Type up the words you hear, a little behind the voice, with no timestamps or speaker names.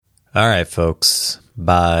All right, folks.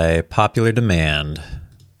 By popular demand,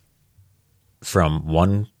 from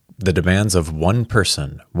the demands of one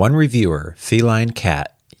person, one reviewer, Feline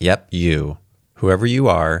Cat, yep, you, whoever you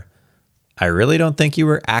are, I really don't think you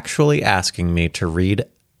were actually asking me to read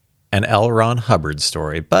an L. Ron Hubbard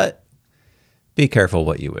story, but be careful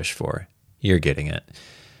what you wish for. You're getting it.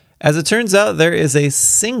 As it turns out, there is a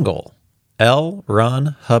single L.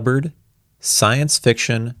 Ron Hubbard science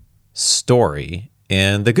fiction story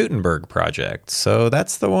in the Gutenberg Project. So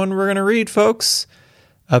that's the one we're going to read, folks.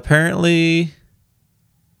 Apparently,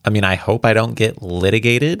 I hope I don't get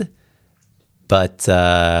litigated, but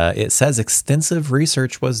it says extensive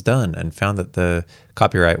research was done and found that the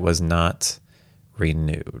copyright was not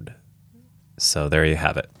renewed. So there you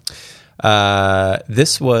have it.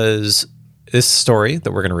 This story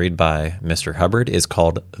that we're going to read by Mr. Hubbard is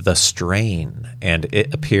called The Strain, and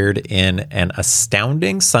it appeared in an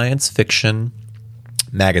Astounding Science Fiction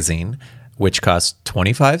magazine, which cost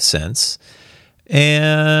 25 cents.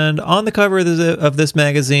 And on the cover of this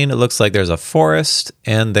magazine, it looks like there's a forest,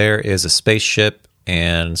 and there is a spaceship,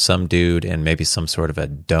 and some dude in maybe some sort of a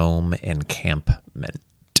dome encampment.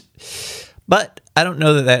 But I don't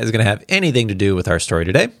know that is going to have anything to do with our story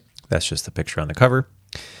today. That's just the picture on the cover.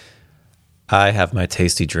 I have my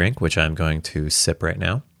tasty drink, which I'm going to sip right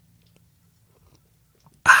now.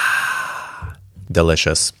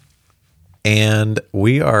 Delicious. And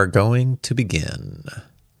we are going to begin.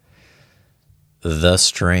 The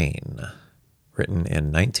Strain, written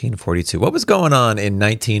in 1942. What was going on in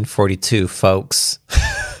 1942, folks?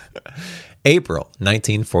 April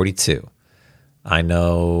 1942. I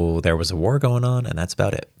know there was a war going on, and that's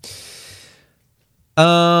about it.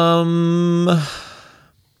 All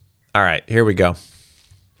right, here we go.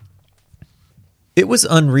 It was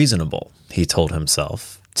unreasonable, he told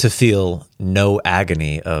himself, to feel no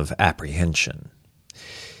agony of apprehension.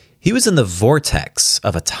 He was in the vortex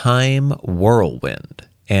of a time whirlwind,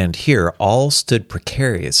 and here all stood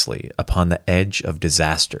precariously upon the edge of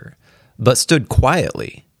disaster, but stood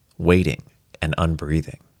quietly, waiting and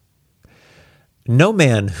unbreathing. No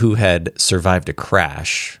man who had survived a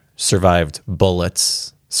crash, survived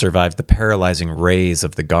bullets, survived the paralyzing rays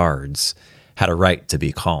of the guards, had a right to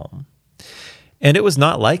be calm. And it was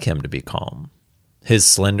not like him to be calm. His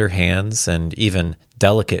slender hands and even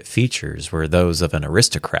delicate features were those of an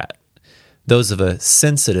aristocrat, those of a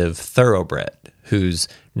sensitive thoroughbred whose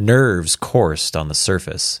nerves coursed on the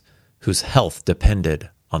surface, whose health depended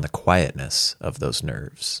on the quietness of those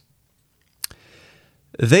nerves.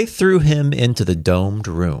 They threw him into the domed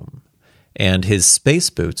room, and his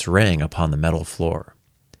space boots rang upon the metal floor,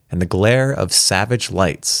 and the glare of savage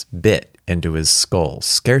lights bit into his skull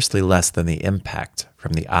scarcely less than the impact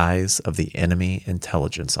from the eyes of the enemy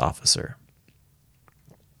intelligence officer.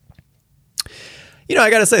 I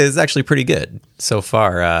gotta say, this is actually pretty good. So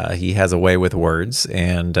far, he has a way with words,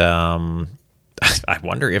 and I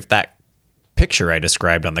wonder if that picture I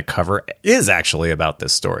described on the cover is actually about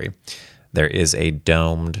this story. There is a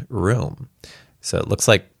domed room. So it looks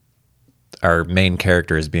like our main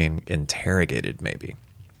character is being interrogated, maybe.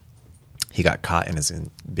 He got caught and is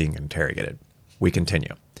being interrogated. We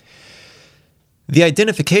continue. The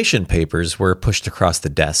identification papers were pushed across the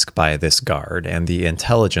desk by this guard, and the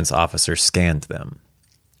intelligence officer scanned them.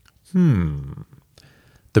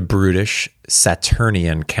 The brutish,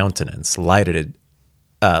 Saturnian countenance lighted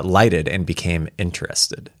and became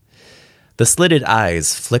interested. The slitted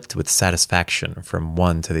eyes flicked with satisfaction from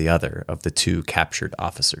one to the other of the two captured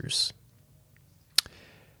officers.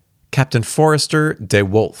 Captain Forrester de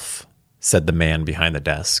Wolf, said the man behind the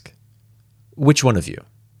desk. Which one of you?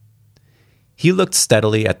 He looked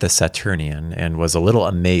steadily at the Saturnian and was a little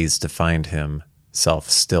amazed to find himself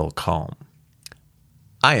still calm.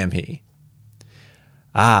 I am he.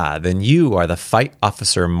 Ah, then you are the Flight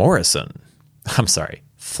Officer Morrison. I'm sorry,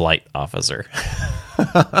 Flight Officer.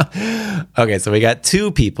 Okay, so we got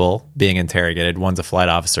two people being interrogated. One's a flight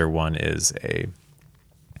officer, one is a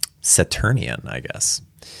Saturnian, I guess.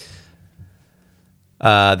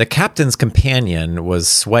 The captain's companion was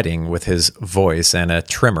sweating with his voice and a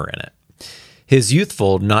tremor in it. His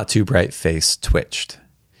youthful, not too bright face twitched.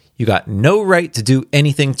 You got no right to do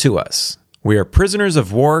anything to us. We are prisoners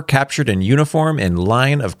of war captured in uniform in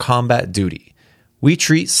line of combat duty. We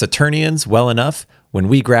treat Saturnians well enough when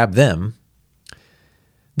we grab them.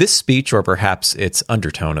 This speech, or perhaps its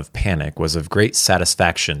undertone of panic, was of great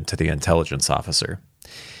satisfaction to the intelligence officer.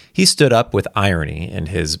 He stood up with irony in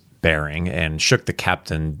his bearing and shook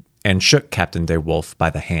Captain de Wolf by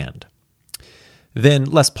the hand. Then,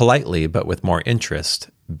 less politely but with more interest,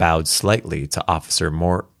 bowed slightly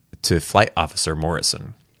to Flight Officer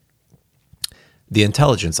Morrison. The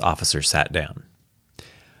intelligence officer sat down.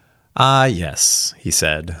 "Ah, yes," he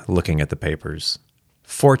said, looking at the papers.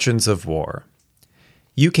 "Fortunes of war.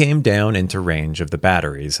 You came down into range of the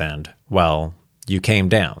batteries and, well, you came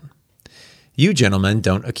down. You gentlemen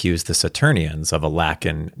don't accuse the Saturnians of a lack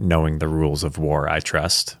in knowing the rules of war, I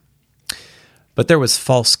trust. But there was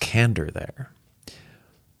false candor there.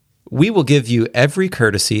 We will give you every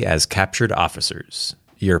courtesy as captured officers.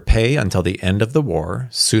 Your pay until the end of the war,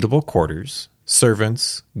 suitable quarters,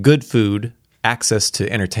 servants, good food, access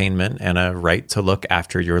to entertainment, and a right to look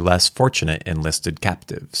after your less fortunate enlisted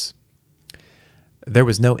captives." There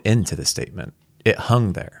was no end to the statement. It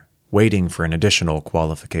hung there, waiting for an additional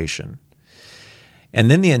qualification. And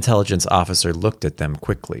then the intelligence officer looked at them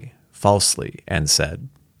quickly, falsely, and said,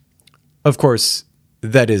 "Of course,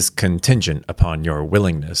 that is contingent upon your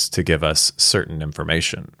willingness to give us certain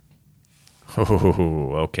information."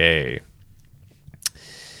 Oh, okay.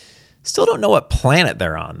 Still don't know what planet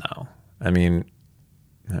they're on, though. I mean,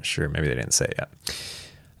 not sure. Maybe they didn't say it yet.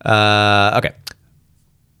 Okay.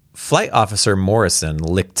 Flight Officer Morrison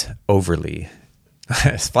licked overly.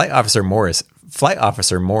 Flight Officer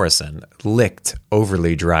Morrison licked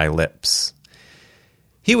overly dry lips.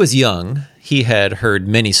 He was young. He had heard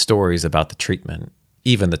many stories about the treatment,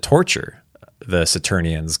 even the torture the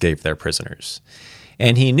Saturnians gave their prisoners.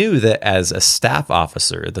 And he knew that as a staff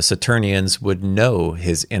officer, the Saturnians would know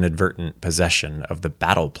his inadvertent possession of the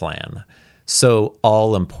battle plan, so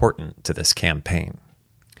all important to this campaign.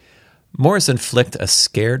 Morrison flicked a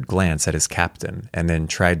scared glance at his captain and then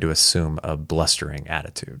tried to assume a blustering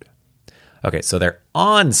attitude. Okay, so they're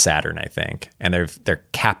on Saturn, I think, and they're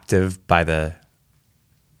captive by the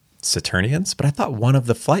Saturnians, but I thought one of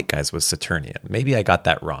the flight guys was Saturnian. Maybe I got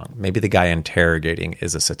that wrong. Maybe the guy interrogating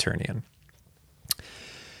is a Saturnian.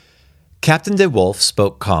 Captain de Wolf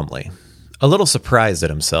spoke calmly, a little surprised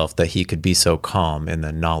at himself that he could be so calm in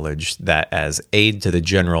the knowledge that as aide to the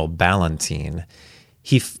General Ballantine,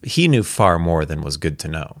 he knew far more than was good to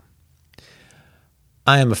know.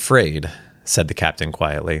 "I am afraid," said the captain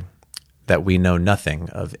quietly, "that we know nothing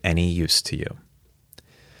of any use to you."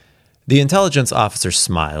 The intelligence officer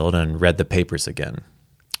smiled and read the papers again.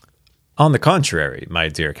 "On the contrary, my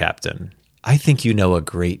dear captain, I think you know a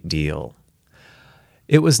great deal.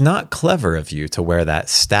 It was not clever of you to wear that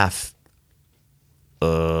staff,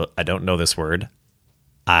 I don't know this word,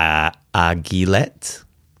 aiguilette,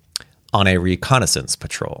 on a reconnaissance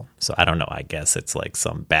patrol." So I don't know, I guess it's like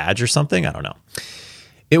some badge or something, I don't know.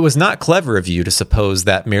 "It was not clever of you to suppose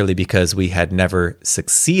that merely because we had never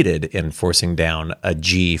succeeded in forcing down a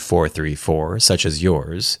G434, such as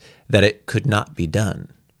yours, that it could not be done.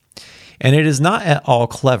 And it is not at all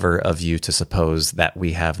clever of you to suppose that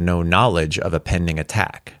we have no knowledge of a pending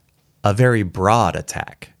attack, a very broad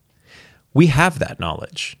attack. We have that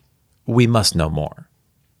knowledge. We must know more."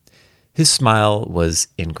 His smile was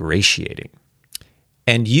ingratiating.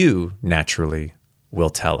 "And you, naturally,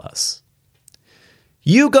 will tell us."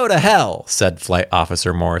 "You go to hell," said Flight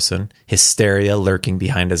Officer Morrison, hysteria lurking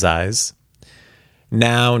behind his eyes.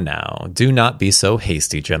 Now, do not be so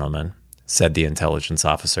hasty, gentlemen," said the intelligence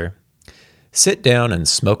officer. "Sit down and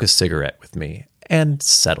smoke a cigarette with me and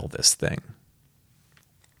settle this thing."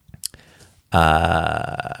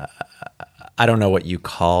 I don't know what you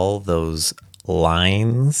call those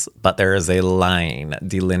lines, but there is a line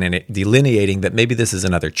delineating that maybe this is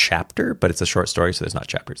another chapter, but it's a short story, so there's not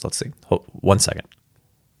chapters. Let's see. Hold 1 second.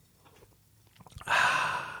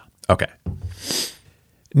 Okay.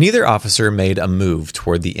 Neither officer made a move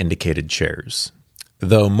toward the indicated chairs,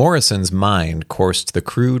 though Morrison's mind coursed the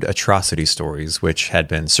crude atrocity stories which had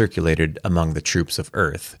been circulated among the troops of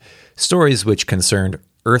Earth, stories which concerned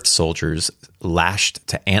Earth soldiers lashed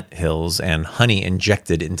to ant hills and honey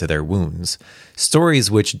injected into their wounds,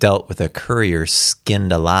 stories which dealt with a courier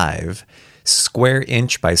skinned alive, square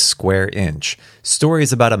inch by square inch,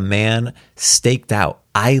 stories about a man staked out,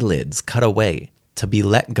 eyelids cut away, to be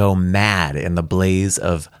let go mad in the blaze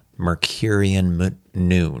of Mercurian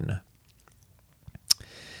noon.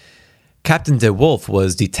 Captain de Wolf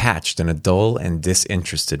was detached in a dull and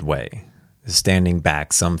disinterested way, standing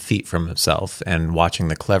back some feet from himself and watching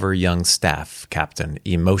the clever young staff captain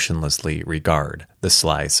emotionlessly regard the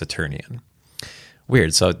sly Saturnian.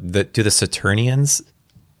 Weird. So do the Saturnians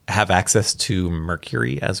have access to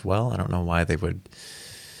Mercury as well? I don't know why they would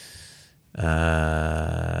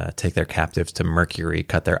take their captives to Mercury,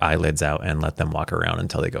 cut their eyelids out, and let them walk around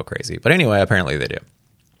until they go crazy. But anyway, apparently they do.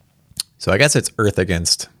 So I guess it's Earth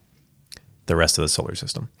against the rest of the solar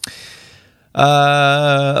system.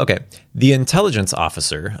 Okay. The intelligence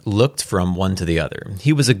officer looked from one to the other.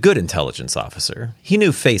 He was a good intelligence officer. He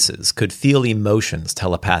knew faces, could feel emotions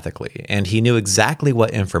telepathically, and he knew exactly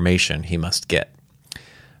what information he must get.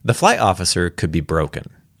 The flight officer could be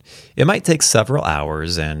broken. It might take several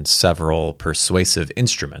hours and several persuasive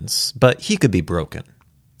instruments, but he could be broken.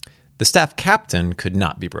 The staff captain could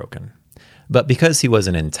not be broken. But because he was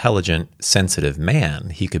an intelligent, sensitive man,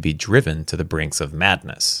 he could be driven to the brinks of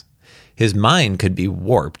madness. His mind could be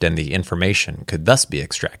warped and the information could thus be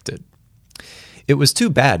extracted. It was too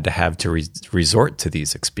bad to have to resort to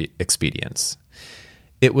these expedients.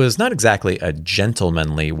 It was not exactly a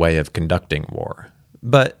gentlemanly way of conducting war,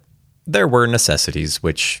 but there were necessities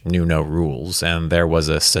which knew no rules, and there was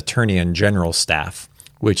a Saturnian general staff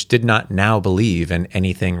which did not now believe in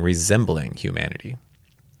anything resembling humanity.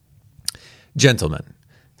 "Gentlemen,"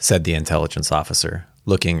 said the intelligence officer,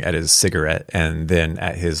 looking at his cigarette and then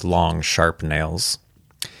at his long, sharp nails.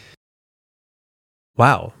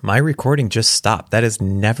 Wow, my recording just stopped. That has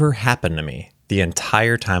never happened to me the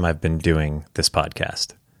entire time I've been doing this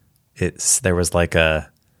podcast. There was like a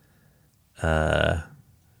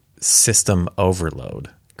system overload.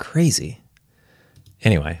 Crazy.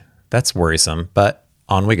 Anyway, that's worrisome, but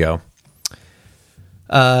on we go.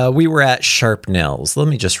 We were at sharp nails. Let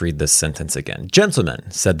me just read this sentence again.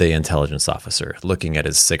 "Gentlemen," said the intelligence officer, looking at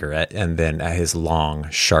his cigarette and then at his long,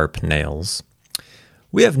 sharp nails,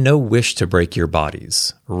 "we have no wish to break your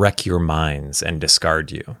bodies, wreck your minds, and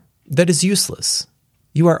discard you. That is useless.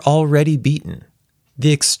 You are already beaten.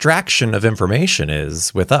 The extraction of information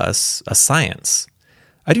is, with us, a science.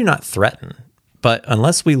 I do not threaten, but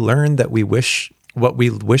unless we learn what we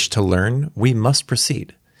wish to learn, we must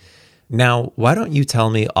proceed. Now, why don't you tell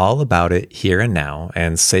me all about it here and now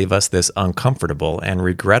and save us this uncomfortable and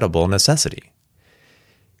regrettable necessity?"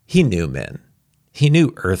 He knew men. He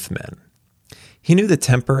knew Earthmen. He knew the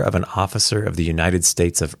temper of an officer of the United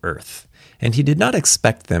States of Earth, and he did not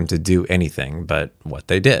expect them to do anything but what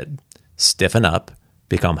they did: stiffen up,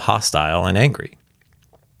 become hostile and angry.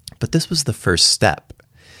 But this was the first step.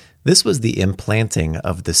 This was the implanting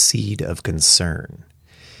of the seed of concern.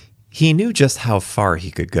 He knew just how far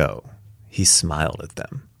he could go. He smiled at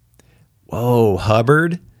them. "Whoa,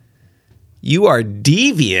 Hubbard, you are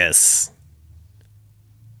devious."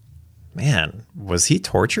 Man, was he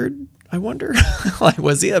tortured, I wonder? Like,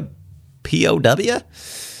 was he a POW?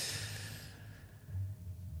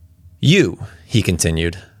 "You," he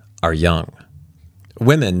continued, "are young.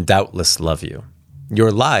 Women doubtless love you.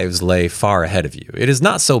 Your lives lay far ahead of you. It is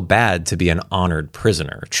not so bad to be an honored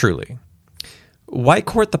prisoner, truly. Why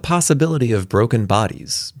court the possibility of broken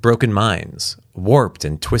bodies, broken minds, warped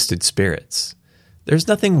and twisted spirits? There's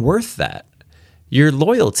nothing worth that. Your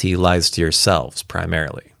loyalty lies to yourselves,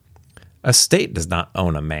 primarily. A state does not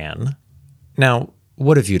own a man. Now,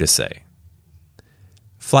 what have you to say?"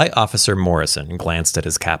 Flight Officer Morrison glanced at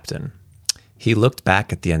his captain. He looked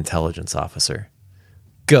back at the intelligence officer.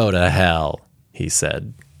 "Go to hell," he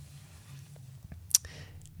said.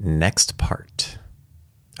 Next part.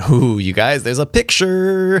 Ooh, you guys, there's a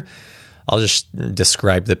picture. I'll just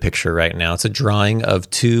describe the picture right now. It's a drawing of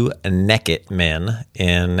two naked men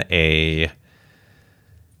in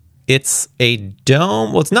it's a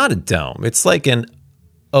dome. Well, it's not a dome. It's like an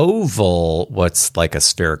oval. What's like a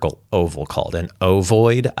spherical oval called? An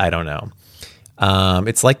ovoid? I don't know.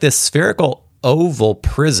 It's like this spherical oval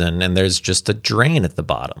prison, and there's just a drain at the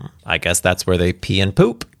bottom. I guess that's where they pee and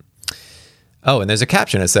poop. Oh, and there's a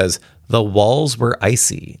caption that says, "The walls were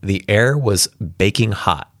icy, the air was baking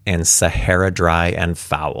hot, and Sahara dry and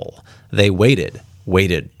foul. They waited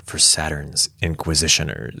for Saturn's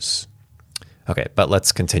inquisitioners." Okay, but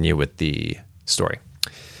let's continue with the story.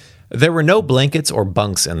 "There were no blankets or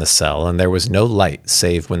bunks in the cell, and there was no light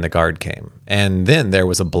save when the guard came. And then there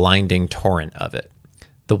was a blinding torrent of it.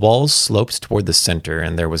 The walls sloped toward the center,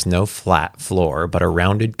 and there was no flat floor, but a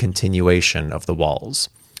rounded continuation of the walls.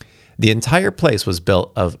 The entire place was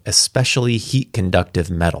built of especially heat-conductive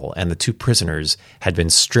metal, and the two prisoners had been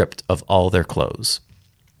stripped of all their clothes."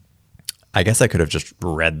 I guess I could have just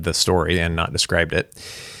read the story and not described it.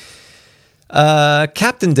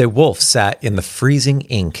 Captain de Wolf sat in the freezing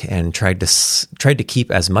ink and tried to keep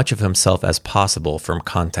as much of himself as possible from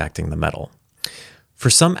contacting the metal. For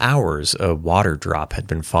some hours, a water drop had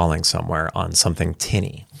been falling somewhere on something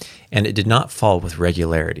tinny, and it did not fall with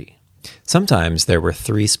regularity. Sometimes there were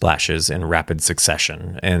 3 splashes in rapid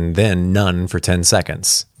succession, and then none for 10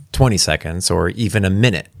 seconds, 20 seconds, or even a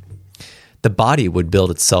minute. The body would build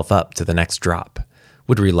itself up to the next drop,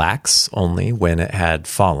 would relax only when it had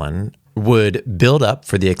fallen, would build up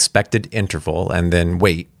for the expected interval, and then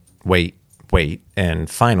wait weight and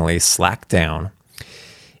finally slacked down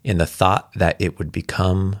in the thought that it would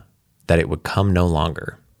come no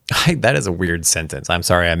longer. That is a weird sentence. I'm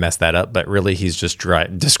sorry I messed that up, but really he's just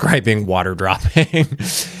describing water dropping.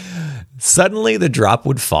 Suddenly the drop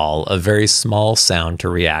would fall, a very small sound to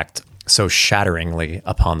react so shatteringly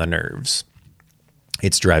upon the nerves.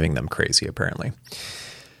 It's driving them crazy, apparently.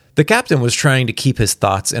 The captain was trying to keep his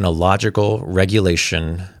thoughts in a logical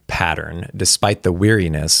regulation pattern, despite the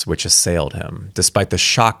weariness which assailed him, despite the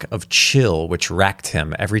shock of chill which racked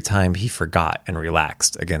him every time he forgot and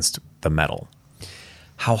relaxed against the metal.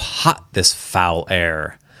 How hot this foul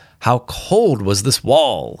air! How cold was this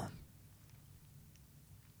wall!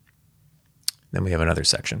 Then we have another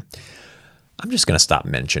section. I'm just going to stop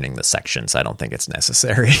mentioning the sections. I don't think it's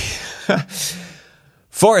necessary.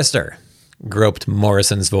 Forrester, groped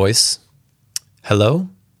Morrison's voice. Hello?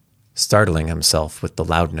 Startling himself with the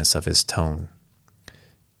loudness of his tone.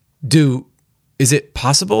 Is it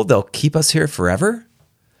possible they'll keep us here forever?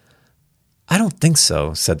 I don't think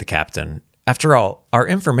so, said the captain. After all, our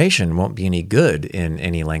information won't be any good in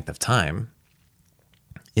any length of time.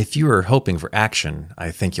 If you are hoping for action,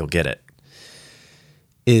 I think you'll get it.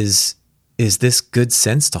 Is this good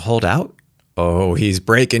sense to hold out? Oh, he's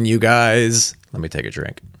breaking you guys. Let me take a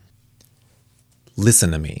drink.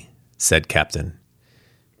 Listen to me, said Captain.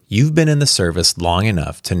 You've been in the service long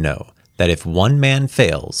enough to know that if one man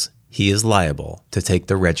fails, he is liable to take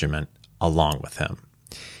the regiment along with him.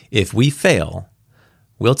 If we fail,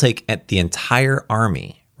 we'll take the entire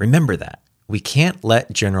army. Remember that. We can't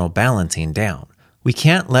let General Ballantine down. We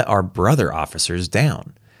can't let our brother officers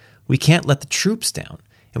down. We can't let the troops down.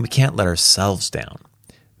 And we can't let ourselves down.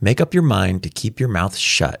 Make up your mind to keep your mouth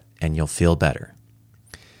shut and you'll feel better.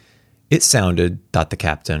 It sounded, thought the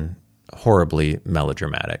captain, horribly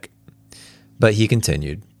melodramatic. But he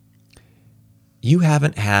continued, You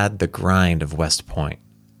haven't had the grind of West Point.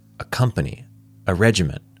 A company, a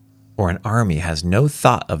regiment, or an army has no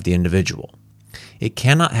thought of the individual. It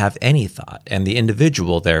cannot have any thought, and the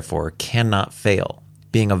individual, therefore, cannot fail,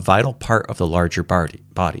 being a vital part of the larger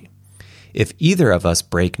body. If either of us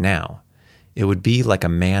break now, it would be like a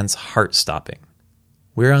man's heart stopping.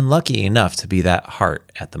 We're unlucky enough to be that heart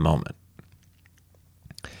at the moment.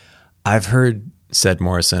 I've heard, said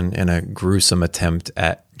Morrison in a gruesome attempt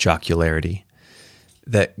at jocularity,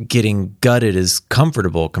 that getting gutted is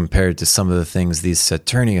comfortable compared to some of the things these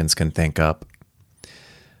Saturnians can think up.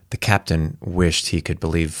 The captain wished he could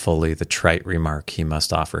believe fully the trite remark he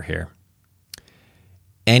must offer here.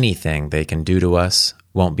 Anything they can do to us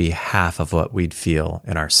won't be half of what we'd feel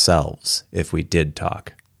in ourselves if we did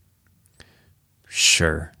talk.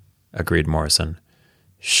 Sure, agreed Morrison.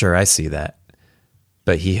 Sure, I see that.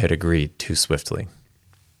 But he had agreed too swiftly.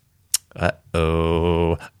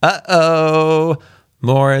 Uh-oh.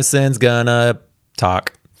 Morrison's gonna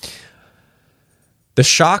talk. The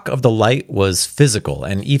shock of the light was physical,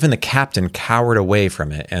 and even the captain cowered away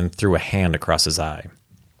from it and threw a hand across his eye.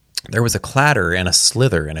 There was a clatter and a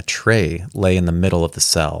slither, and a tray lay in the middle of the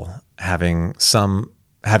cell, having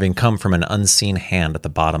come from an unseen hand at the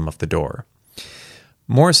bottom of the door.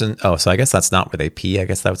 Morrison, so I guess that's not where they pee. I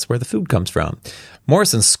guess that's where the food comes from.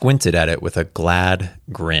 Morrison squinted at it with a glad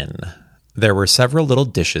grin. There were several little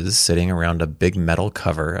dishes sitting around a big metal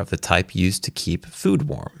cover of the type used to keep food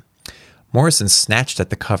warm. Morrison snatched at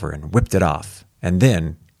the cover and whipped it off, and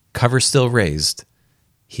then, cover still raised,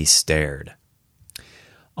 he stared.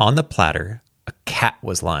 On the platter, a cat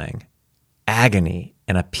was lying, agony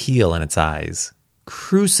and appeal in its eyes,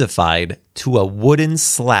 crucified to a wooden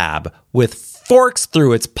slab with forks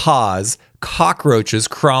through its paws, cockroaches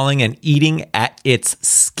crawling and eating at its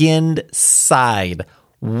skinned side.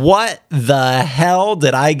 What the hell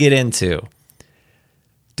did I get into?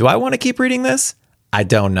 Do I want to keep reading this? I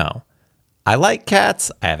don't know. I like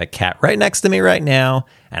cats. I have a cat right next to me right now,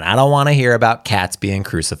 and I don't want to hear about cats being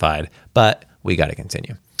crucified, but we got to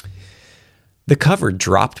continue. The cover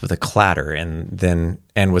dropped with a clatter and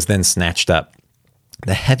was then snatched up.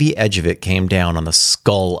 The heavy edge of it came down on the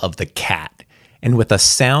skull of the cat, and with a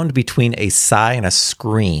sound between a sigh and a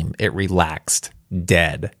scream, it relaxed,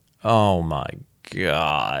 dead. Oh my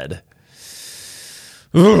God.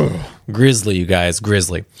 Ugh. Grisly, you guys,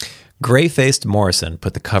 grisly. Gray-faced Morrison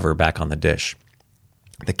put the cover back on the dish.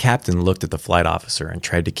 The captain looked at the flight officer and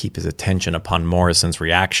tried to keep his attention upon Morrison's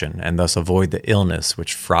reaction and thus avoid the illness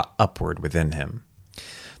which fraught upward within him.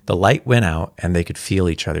 The light went out and they could feel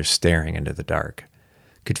each other staring into the dark,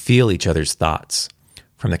 could feel each other's thoughts.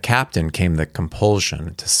 From the captain came the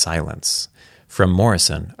compulsion to silence. From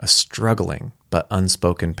Morrison, a struggling but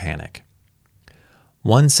unspoken panic.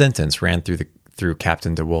 One sentence ran through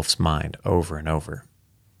Captain DeWolf's mind over and over.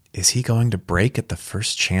 Is he going to break at the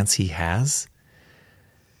first chance he has?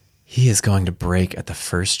 He is going to break at the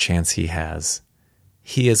first chance he has.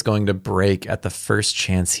 He is going to break at the first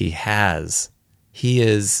chance he has. He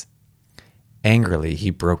is... Angrily, he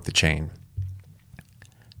broke the chain.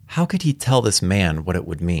 How could he tell this man what it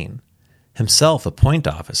would mean? Himself a point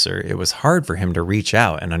officer, it was hard for him to reach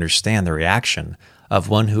out and understand the reaction of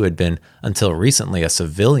one who had been, until recently, a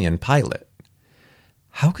civilian pilot.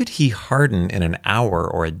 How could he harden in an hour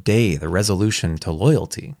or a day the resolution to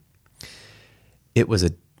loyalty? It was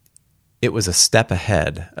a step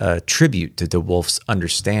ahead, a tribute to DeWolf's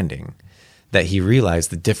understanding, that he realized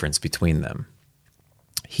the difference between them.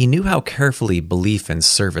 He knew how carefully belief in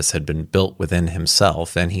service had been built within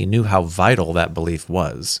himself, and he knew how vital that belief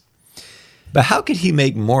was. But how could he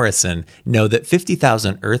make Morrison know that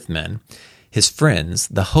 50,000 Earthmen, his friends,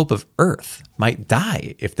 the hope of Earth, might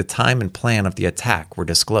die if the time and plan of the attack were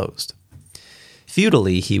disclosed?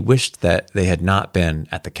 Futilely, he wished that they had not been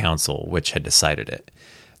at the council which had decided it.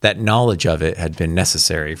 That knowledge of it had been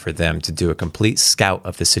necessary for them to do a complete scout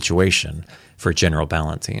of the situation for General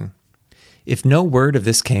Ballantine. If no word of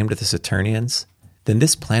this came to the Saturnians, then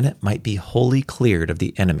this planet might be wholly cleared of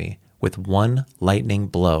the enemy with one lightning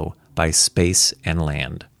blow by space and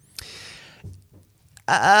land.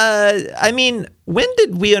 When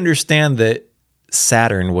did we understand that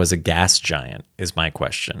Saturn was a gas giant, is my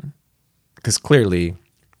question. Because clearly,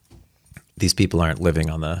 these people aren't living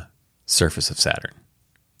on the surface of Saturn.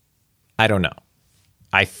 I don't know.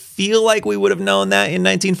 I feel like we would have known that in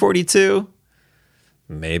 1942.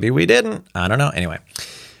 Maybe we didn't. I don't know. Anyway,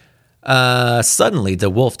 suddenly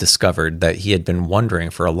DeWolf discovered that he had been wondering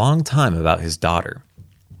for a long time about his daughter,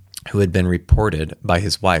 who had been reported by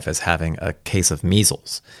his wife as having a case of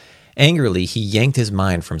measles. Angrily, he yanked his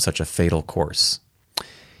mind from such a fatal course.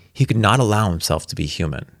 He could not allow himself to be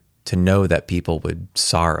human, to know that people would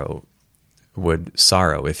sorrow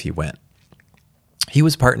if he went. He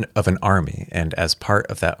was part of an army, and as part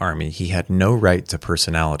of that army, he had no right to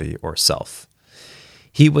personality or self.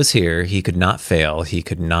 He was here, he could not fail, he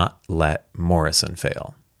could not let Morrison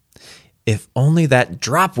fail. If only that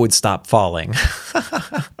drop would stop falling.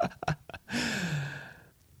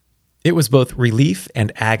 It was both relief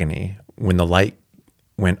and agony when the light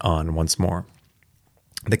went on once more.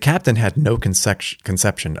 The captain had no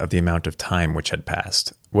conception of the amount of time which had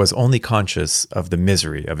passed, was only conscious of the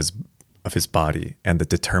misery of his body and the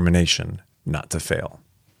determination not to fail.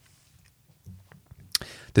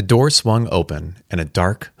 The door swung open, and a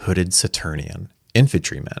dark, hooded Saturnian,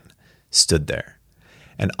 infantryman, stood there.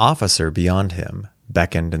 An officer beyond him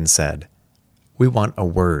beckoned and said, "We want a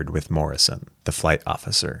word with Morrison, the flight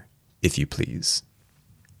officer, if you please."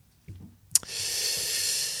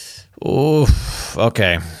 Oh,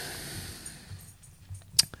 okay.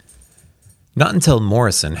 Not until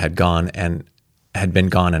Morrison had been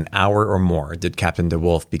gone an hour or more did Captain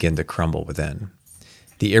DeWolf begin to crumble within.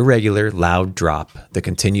 The irregular, loud drop, the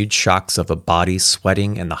continued shocks of a body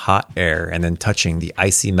sweating in the hot air and then touching the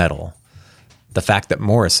icy metal, the fact that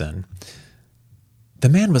Morrison, the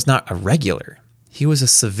man was not a regular. He was a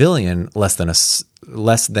civilian less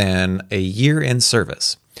than a year in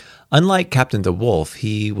service. Unlike Captain DeWolf,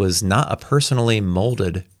 he was not a personality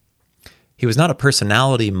molded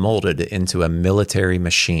into a military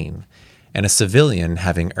machine, and a civilian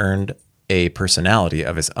having earned a personality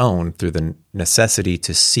of his own through the necessity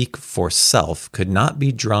to seek for self could not be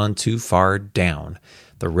drawn too far down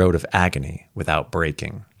the road of agony without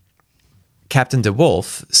breaking. Captain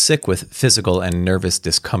DeWolf, sick with physical and nervous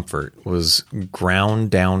discomfort, was ground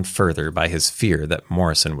down further by his fear that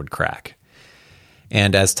Morrison would crack.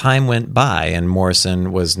 And as time went by and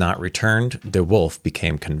Morrison was not returned, DeWolf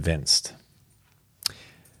became convinced.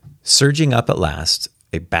 Surging up at last,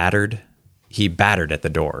 he battered at the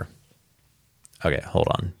door. Okay, hold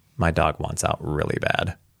on. My dog wants out really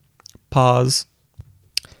bad. Pause.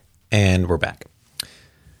 And we're back.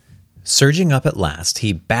 Surging up at last,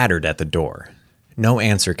 he battered at the door. No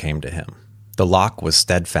answer came to him. The lock was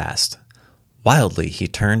steadfast. Wildly, he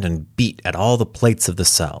turned and beat at all the plates of the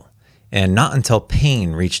cell, and not until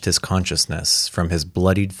pain reached his consciousness from his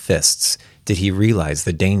bloodied fists did he realize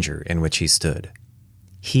the danger in which he stood.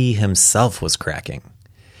 He himself was cracking.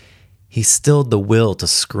 He stilled the will to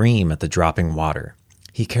scream at the dropping water.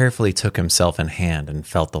 He carefully took himself in hand and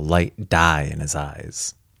felt the light die in his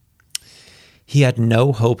eyes. He had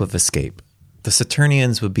no hope of escape. The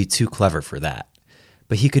Saturnians would be too clever for that.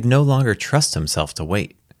 But he could no longer trust himself to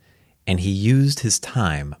wait. And he used his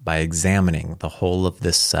time by examining the whole of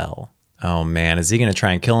this cell. Oh man, is he going to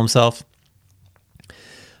try and kill himself?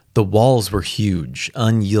 The walls were huge,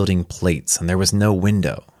 unyielding plates, and there was no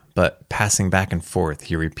window. but passing back and forth,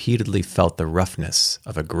 he repeatedly felt the roughness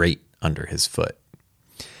of a grate under his foot.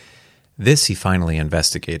 This he finally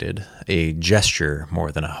investigated, a gesture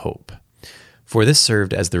more than a hope. For this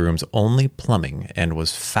served as the room's only plumbing and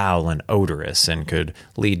was foul and odorous and could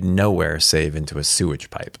lead nowhere save into a sewage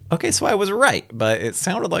pipe. Okay, so I was right, but it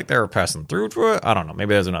sounded like they were passing through to it. I don't know,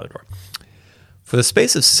 maybe there's another door. For the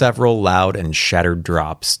space of several loud and shattered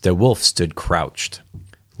drops, De Wolf stood crouched,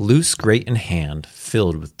 loose grate in hand,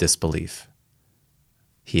 filled with disbelief.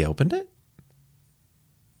 He opened it?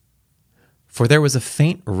 For there was a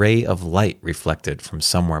faint ray of light reflected from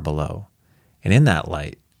somewhere below, and in that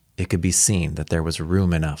light it could be seen that there was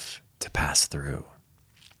room enough to pass through.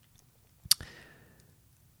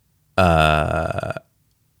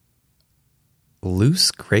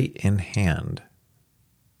 Loose grate in hand.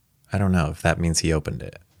 I don't know if that means he opened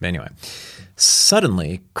it. Anyway,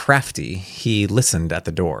 suddenly, crafty, he listened at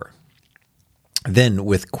the door. Then,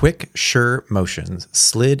 with quick, sure motions,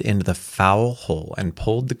 slid into the foul hole and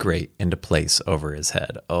pulled the grate into place over his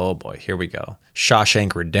head. Oh boy, here we go.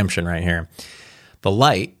 Shawshank Redemption right here. The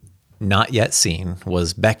light, not yet seen,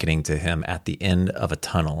 was beckoning to him at the end of a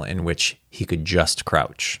tunnel in which he could just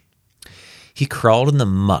crouch. He crawled in the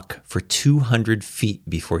muck for 200 feet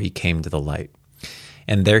before he came to the light.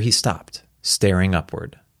 And there he stopped, staring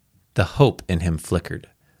upward. The hope in him flickered,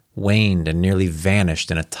 waned, and nearly vanished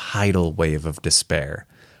in a tidal wave of despair,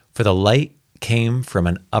 for the light came from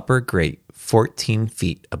an upper grate 14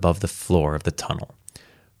 feet above the floor of the tunnel,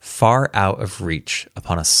 far out of reach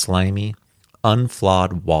upon a slimy,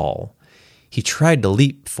 unflawed wall. He tried to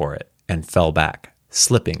leap for it and fell back,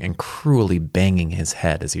 slipping and cruelly banging his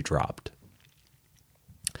head as he dropped.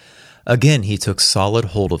 Again he took solid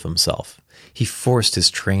hold of himself. He forced his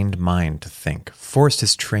trained mind to think, forced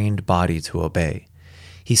his trained body to obey.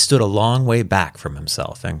 He stood a long way back from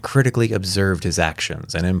himself and critically observed his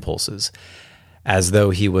actions and impulses, as though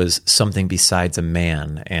he was something besides a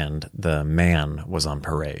man and the man was on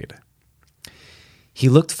parade. He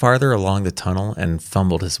looked farther along the tunnel and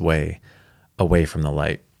fumbled his way away from the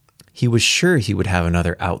light. He was sure he would have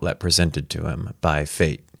another outlet presented to him by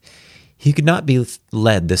fate. He could not be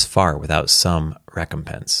led this far without some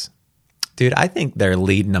recompense. Dude, I think they're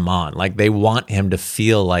leading him on. Like, they want him to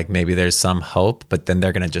feel like maybe there's some hope, but then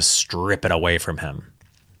they're going to just strip it away from him.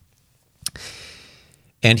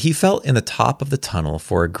 And he felt in the top of the tunnel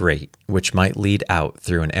for a grate, which might lead out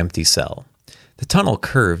through an empty cell. The tunnel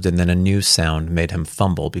curved, and then a new sound made him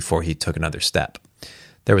fumble before he took another step.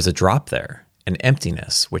 There was a drop there, an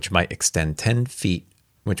emptiness which might extend 10 feet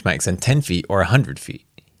or 100 feet.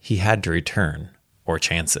 He had to return or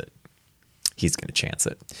chance it. He's going to chance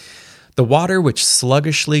it. The water which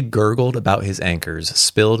sluggishly gurgled about his anchors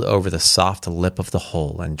spilled over the soft lip of the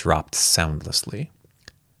hole and dropped soundlessly.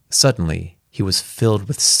 Suddenly, he was filled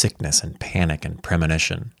with sickness and panic and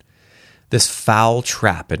premonition. This foul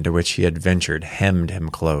trap into which he had ventured hemmed him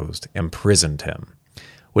closed, imprisoned him,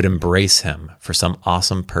 would embrace him for some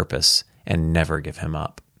awesome purpose and never give him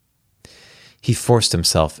up. He forced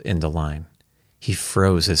himself into line. He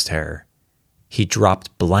froze his terror. He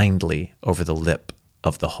dropped blindly over the lip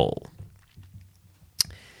of the hole.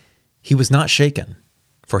 He was not shaken,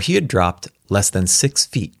 for he had dropped less than 6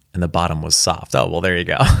 feet and the bottom was soft. Oh, well, there you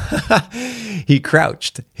go. He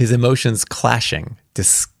crouched, his emotions clashing,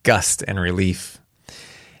 disgust and relief.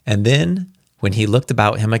 And then, when he looked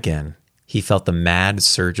about him again, he felt the mad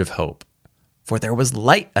surge of hope, for there was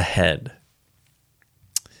light ahead.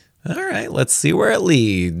 All right, let's see where it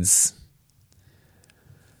leads.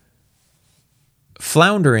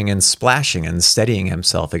 Floundering and splashing and steadying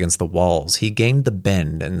himself against the walls, he gained the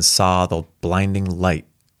bend and saw the blinding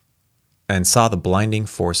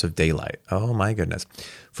force of daylight. Oh my goodness.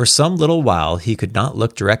 For some little while he could not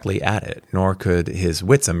look directly at it, nor could his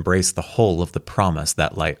wits embrace the whole of the promise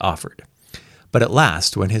that light offered. But at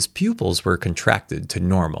last, when his pupils were contracted to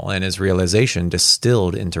normal and his realization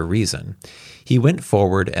distilled into reason, he went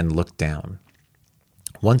forward and looked down.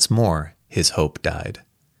 Once more his hope died.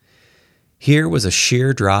 Here was a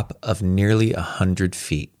sheer drop of nearly 100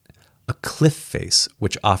 feet, a cliff face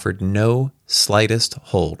which offered no slightest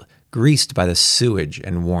hold, greased by the sewage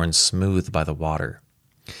and worn smooth by the water.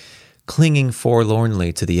 Clinging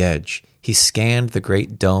forlornly to the edge, he scanned the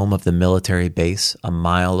great dome of the military base a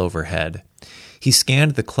mile overhead. He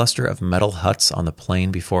scanned the cluster of metal huts on the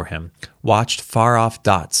plain before him, watched far-off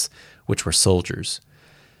dots, which were soldiers.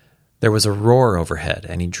 There was a roar overhead,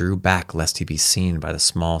 and he drew back lest he be seen by the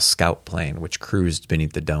small scout plane which cruised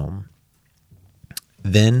beneath the dome.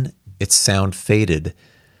 Then its sound faded.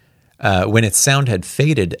 When its sound had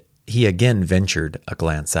faded, he again ventured a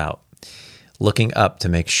glance out, looking up to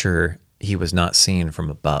make sure he was not seen from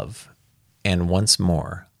above. And once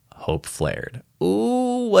more, hope flared.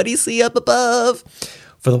 Ooh, what do you see up above?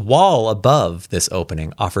 For the wall above this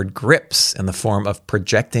opening offered grips in the form of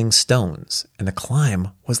projecting stones, and the climb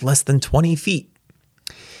was less than 20 feet.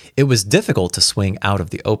 It was difficult to swing out of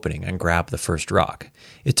the opening and grab the first rock.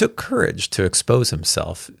 It took courage to expose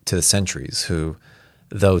himself to the sentries who,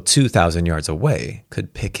 though 2,000 yards away,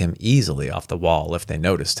 could pick him easily off the wall if they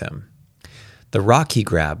noticed him. The rock he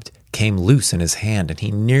grabbed came loose in his hand, and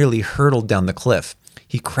he nearly hurtled down the cliff.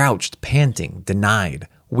 He crouched, panting, denied,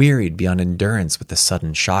 wearied beyond endurance with the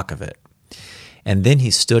sudden shock of it. And then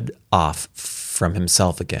he stood off from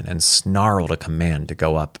himself again and snarled a command to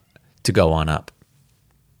go on up.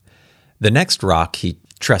 The next rock he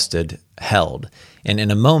trusted held, and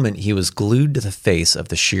in a moment he was glued to the face of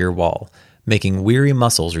the sheer wall, making weary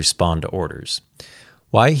muscles respond to orders.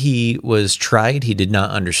 Why he was tired, he did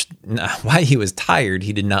not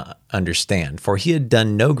understand, for he had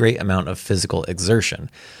done no great amount of physical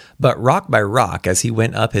exertion. But rock by rock, as he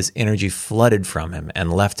went up, his energy flooded from him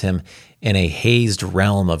and left him in a hazed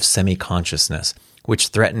realm of semi-consciousness, which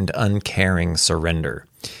threatened uncaring surrender.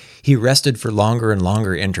 He rested for longer and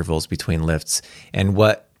longer intervals between lifts, and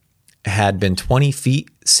what had been 20 feet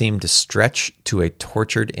seemed to stretch to a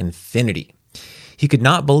tortured infinity. He could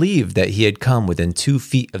not believe that he had come within 2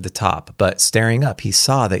 feet of the top, but staring up, he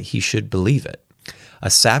saw that he should believe it.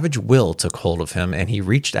 A savage will took hold of him, and he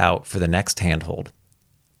reached out for the next handhold.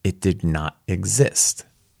 It did not exist.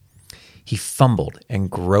 He fumbled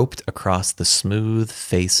and groped across the smooth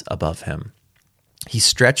face above him. He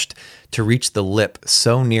stretched to reach the lip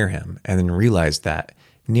so near him, and then realized that,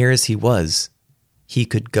 near as he was, he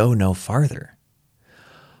could go no farther.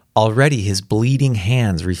 Already his bleeding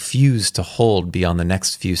hands refused to hold beyond the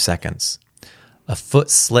next few seconds. A foot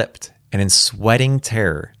slipped, and in sweating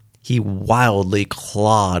terror, he wildly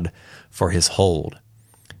clawed for his hold.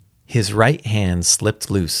 His right hand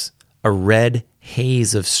slipped loose. A red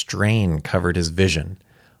haze of strain covered his vision.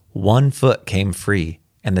 One foot came free,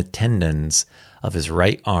 and the tendons of his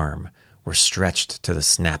right arm were stretched to the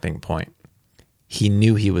snapping point. He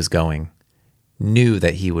knew he was going, knew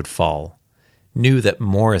that he would fall, knew that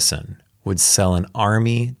Morrison would sell an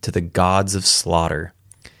army to the gods of slaughter.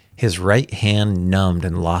 His right hand numbed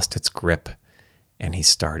and lost its grip, and he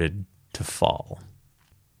started to fall.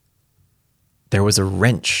 There was a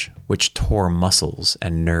wrench which tore muscles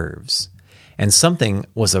and nerves, and something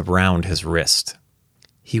was around his wrist.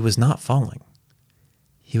 He was not falling.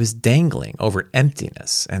 He was dangling over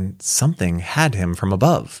emptiness, and something had him from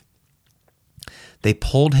above. They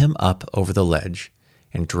pulled him up over the ledge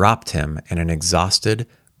and dropped him in an exhausted,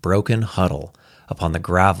 broken huddle upon the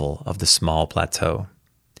gravel of the small plateau.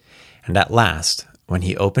 And at last, when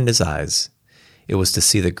he opened his eyes, it was to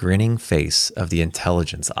see the grinning face of the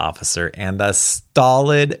intelligence officer and the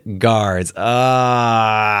stolid guards.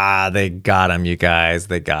 They got him, you guys.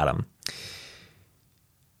 They got him.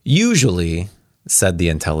 Usually, said the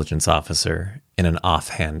intelligence officer in an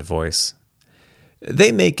offhand voice,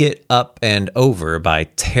 they make it up and over by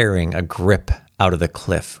tearing a grip out of the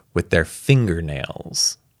cliff with their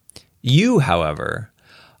fingernails. You, however,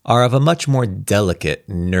 are of a much more delicate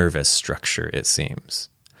nervous structure, it seems.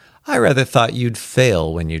 I rather thought you'd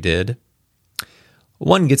fail when you did.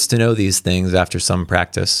 One gets to know these things after some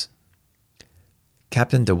practice.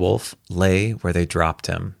 Captain DeWolf lay where they dropped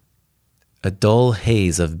him. A dull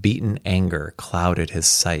haze of beaten anger clouded his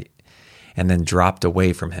sight, and then dropped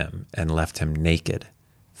away from him and left him naked,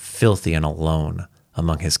 filthy and alone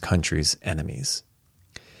among his country's enemies.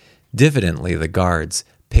 Diffidently, the guards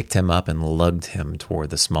picked him up and lugged him toward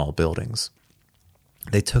the small buildings.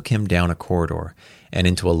 They took him down a corridor and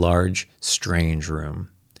into a large, strange room.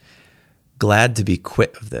 Glad to be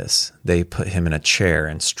quit of this, they put him in a chair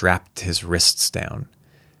and strapped his wrists down.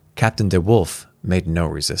 Captain DeWolf made no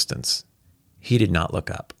resistance. He did not look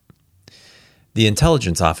up. The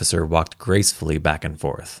intelligence officer walked gracefully back and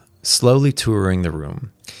forth, slowly touring the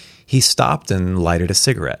room. He stopped and lighted a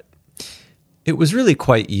cigarette. "It was really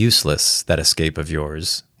quite useless, that escape of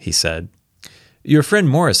yours," he said. "Your friend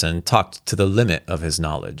Morrison talked to the limit of his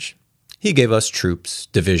knowledge. He gave us troops,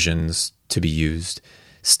 divisions to be used,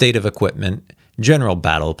 state of equipment, general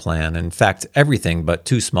battle plan, in fact, everything but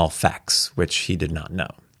 2 small facts which he did not know."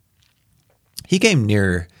 He came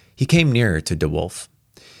nearer to DeWolf.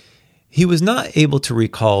 He was not able to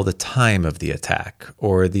recall the time of the attack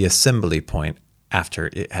or the assembly point after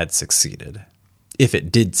it had succeeded, if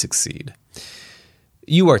it did succeed.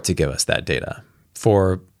 You are to give us that data,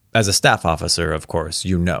 for as a staff officer, of course,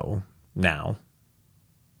 you know now.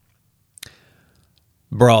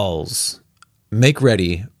 Brawls, make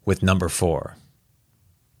ready with number 4.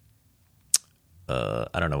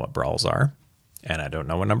 I don't know what brawls are, and I don't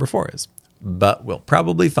know what number 4 is, but we'll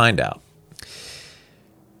probably find out.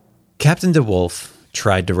 Captain DeWolf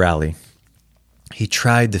tried to rally. He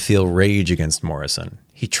tried to feel rage against Morrison.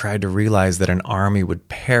 He tried to realize that an army would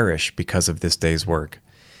perish because of this day's work.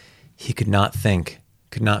 He could not think,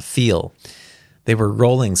 could not feel. They were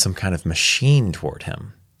rolling some kind of machine toward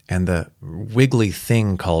him, and the wiggly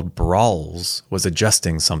thing called Brawls was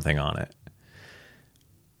adjusting something on it.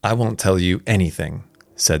 "I won't tell you anything,"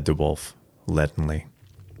 said DeWolf leadenly.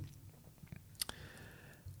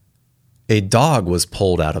 A dog was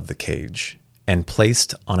pulled out of the cage and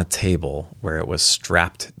placed on a table where it was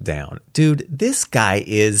strapped down. Dude, this guy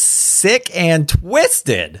is sick and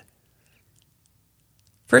twisted.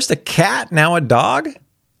 First a cat, now a dog?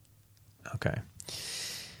 Okay.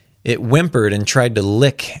 It whimpered and tried to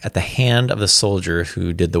lick at the hand of the soldier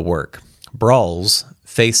who did the work. Brawls,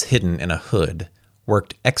 face hidden in a hood,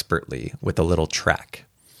 worked expertly with a little track.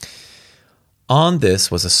 On this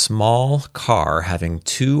was a small car having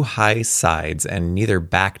 2 high sides and neither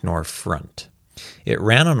back nor front. It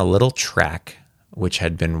ran on a little track which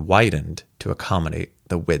had been widened to accommodate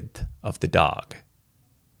the width of the dog.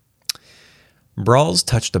 Brawls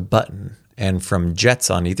touched a button, and from jets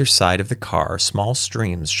on either side of the car, small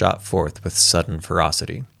streams shot forth with sudden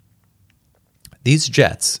ferocity. These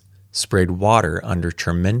jets sprayed water under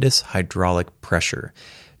tremendous hydraulic pressure,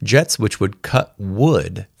 jets which would cut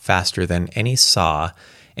wood faster than any saw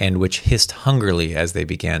and which hissed hungrily as they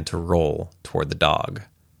began to roll toward the dog.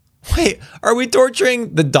 Wait, are we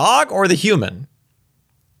torturing the dog or the human?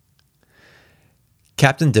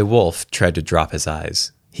 Captain DeWolf tried to drop his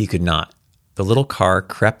eyes. He could not. The little car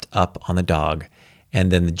crept up on the dog,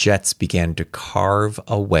 and then the jets began to carve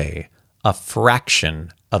away a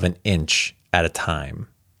fraction of an inch at a time.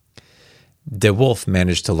 DeWolf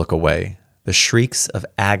managed to look away. The shrieks of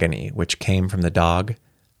agony which came from the dog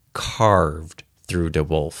carved through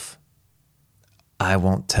DeWolf. "I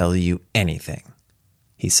won't tell you anything,"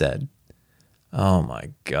 he said. Oh my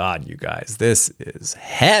God, you guys, this is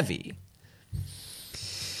heavy.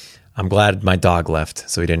 I'm glad my dog left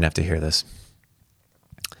so he didn't have to hear this.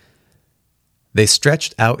 They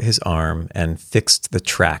stretched out his arm and fixed the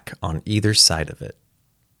track on either side of it.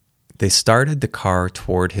 They started the car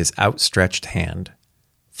toward his outstretched hand.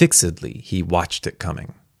 Fixedly, he watched it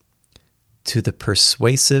coming. To the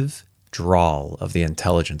persuasive drawl of the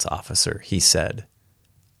intelligence officer, he said,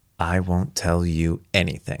 "I won't tell you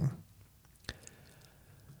anything."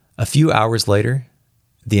 A few hours later,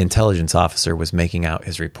 the intelligence officer was making out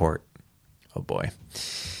his report. Oh boy.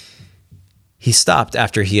 He stopped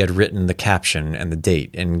after he had written the caption and the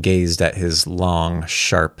date and gazed at his long,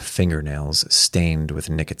 sharp fingernails stained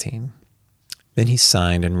with nicotine. Then he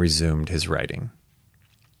signed and resumed his writing.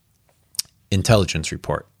 Intelligence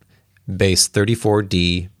report. Base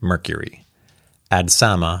 34D Mercury.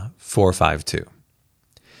 Adsama 452.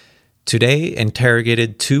 Today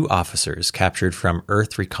interrogated 2 officers captured from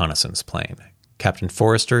Earth reconnaissance plane, Captain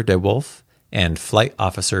Forrester DeWolf and Flight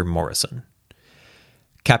Officer Morrison.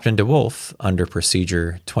 Captain DeWolf, under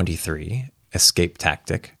Procedure 23, Escape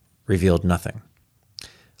Tactic, revealed nothing.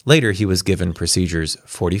 Later, he was given Procedures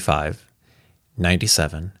 45,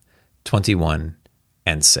 97, 21,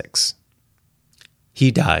 and 6.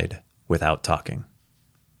 He died without talking.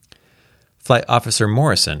 Flight Officer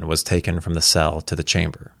Morrison was taken from the cell to the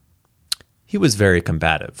chamber. He was very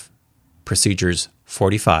combative. Procedures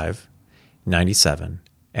 45, 97,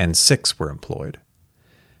 and 6 were employed.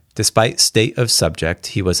 Despite state of subject,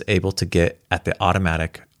 he was able to get at the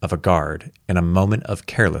automatic of a guard in a moment of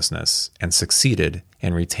carelessness and succeeded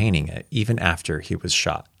in retaining it even after he was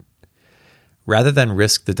shot. Rather than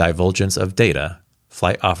risk the divulgence of data,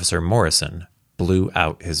 Flight Officer Morrison blew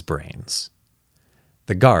out his brains.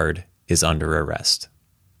 The guard is under arrest.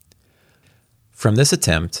 From this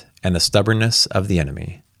attempt and the stubbornness of the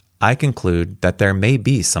enemy, I conclude that there may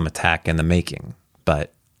be some attack in the making,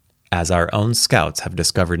 but as our own scouts have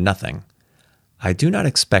discovered nothing, I do not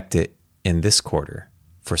expect it in this quarter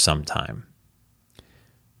for some time.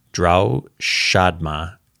 Drau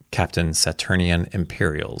Shadma, Captain Saturnian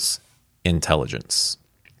Imperials, Intelligence.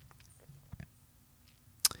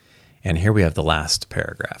 And here we have the last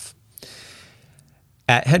paragraph.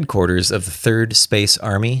 At headquarters of the 3rd Space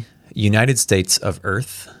Army, United States of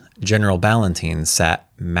Earth, General Ballantine sat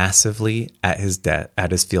massively at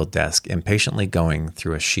his field desk, impatiently going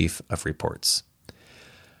through a sheaf of reports.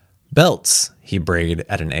 "Belts," he brayed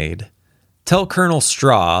at an aide. "Tell Colonel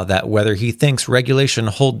Straw that whether he thinks regulation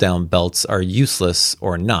hold-down belts are useless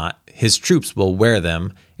or not, his troops will wear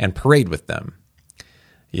them and parade with them."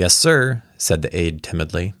 "Yes, sir," said the aide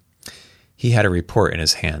timidly. He had a report in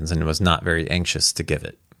his hands and was not very anxious to give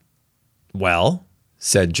it. "Well,"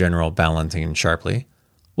 said General Ballantine sharply,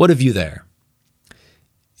 "what have you there?"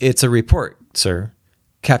 "It's a report, sir.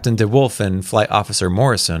 Captain DeWolf and Flight Officer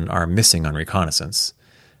Morrison are missing on reconnaissance.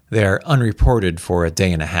 They are unreported for a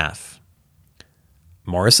day and a half."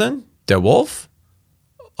 "Morrison? DeWolf?"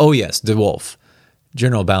 "Oh, yes, DeWolf."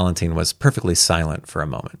 General Ballantine was perfectly silent for a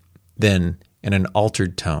moment. Then, in an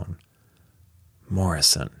altered tone,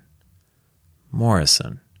 Morrison.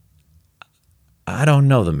 I don't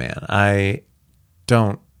know the man. I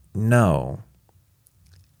don't know."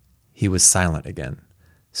 He was silent again,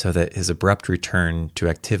 so that his abrupt return to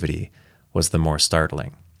activity was the more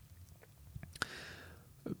startling.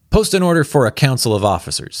 "Post an order for a council of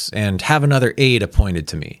officers, and have another aide appointed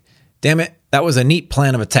to me. Damn it, that was a neat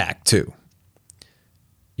plan of attack, too."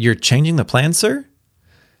 "You're changing the plan, sir?"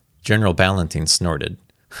 General Ballantine snorted.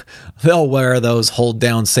 "They'll wear those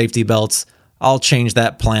hold-down safety belts. I'll change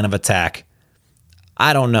that plan of attack.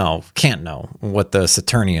 I don't know, can't know, what the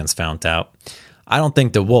Saturnians found out. I don't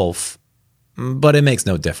think DeWolf, but it makes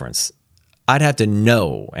no difference. I'd have to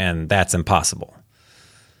know, and that's impossible.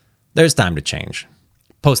 There's time to change.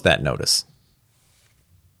 Post that notice."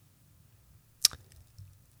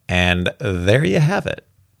 And there you have it.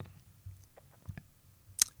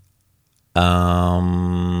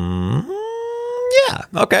 Yeah,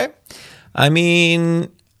 okay. I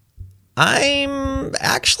mean, I'm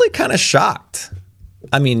actually kind of shocked.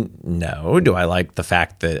 I mean, no, do I like the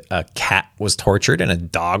fact that a cat was tortured and a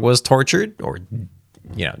dog was tortured, or,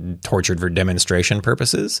 tortured for demonstration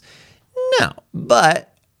purposes? No,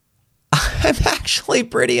 but I'm actually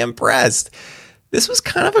pretty impressed. This was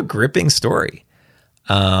kind of a gripping story.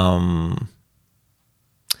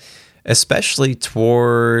 Especially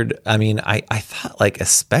toward, I thought, like,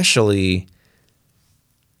 especially,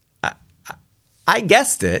 I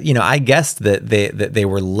guessed it, I guessed that they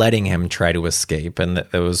were letting him try to escape, and that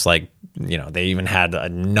it was like, they even had a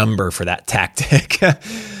number for that tactic.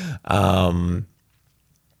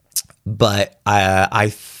 But I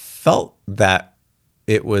felt that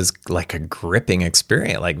it was like a gripping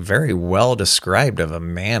experience, like very well described, of a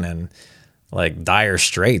man in like dire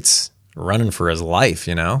straits running for his life,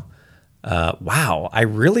 Wow. I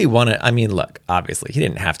really want to, look, obviously he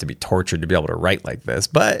didn't have to be tortured to be able to write like this,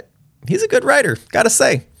 but he's a good writer, gotta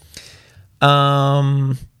say.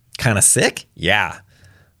 Kind of sick? Yeah.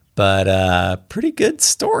 But pretty good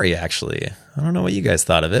story, actually. I don't know what you guys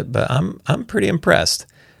thought of it, but I'm pretty impressed.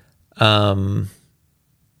 At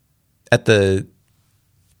the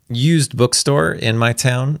used bookstore in my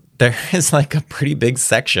town, there is like a pretty big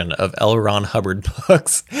section of L. Ron Hubbard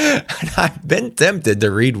books. And I've been tempted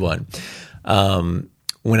to read one.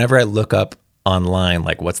 Whenever I look up online,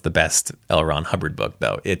 like, what's the best L. Ron Hubbard book,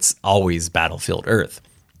 though, it's always Battlefield Earth.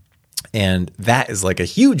 And that is like a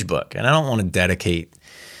huge book. And I don't want to dedicate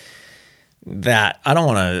that. I don't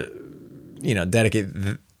want to, dedicate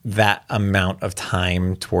that amount of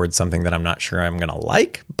time towards something that I'm not sure I'm going to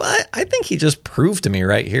like. But I think he just proved to me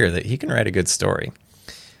right here that he can write a good story.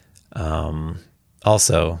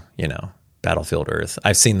 Also, Battlefield Earth.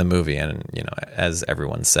 I've seen the movie, and, as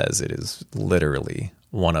everyone says, it is literally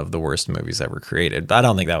one of the worst movies ever created. But I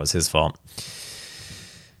don't think that was his fault.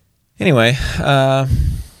 Anyway, that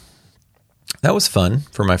was fun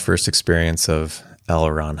for my first experience of L.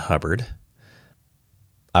 Ron Hubbard.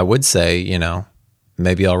 I would say,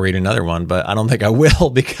 maybe I'll read another one, but I don't think I will,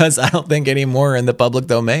 because I don't think any more are in the public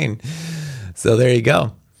domain. So there you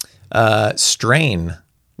go. Strain.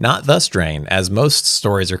 Not The Strain, as most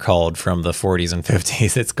stories are called from the 40s and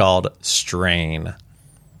 50s. It's called Strain.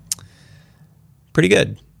 Pretty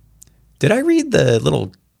good. Did I read the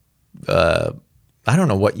little, I don't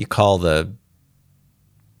know what you call the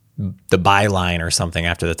byline or something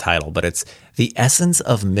after the title, but it's the essence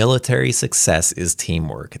of military success is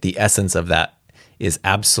teamwork. The essence of that is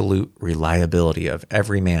absolute reliability of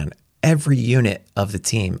every man, every unit of the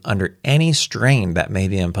team under any strain that may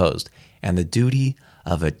be imposed. And the duty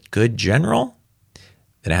of a good general,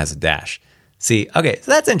 then it has a dash. See, okay, so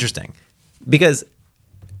that's interesting, because,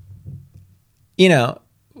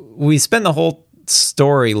 we spend the whole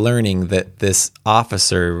story learning that this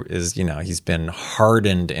officer is, he's been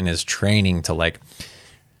hardened in his training to, like,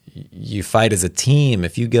 you fight as a team.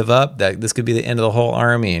 If you give up, that this could be the end of the whole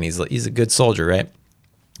army, and he's a good soldier, right?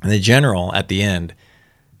 And the general at the end,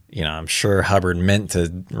 I'm sure Hubbard meant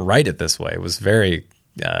to write it this way. It was very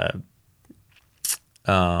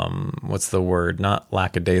what's the word? Not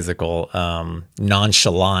lackadaisical,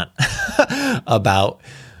 nonchalant about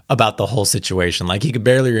the whole situation. Like, he could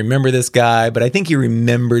barely remember this guy, but I think he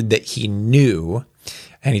remembered that he knew,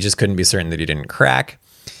 and he just couldn't be certain that he didn't crack.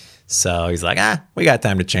 So he's like, we got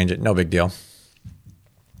time to change it. No big deal.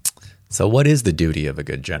 So what is the duty of a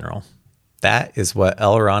good general? That is what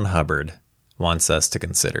L. Ron Hubbard wants us to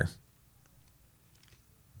consider.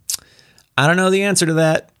 I don't know the answer to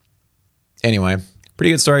that. Anyway,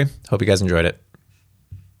 pretty good story. Hope you guys enjoyed it.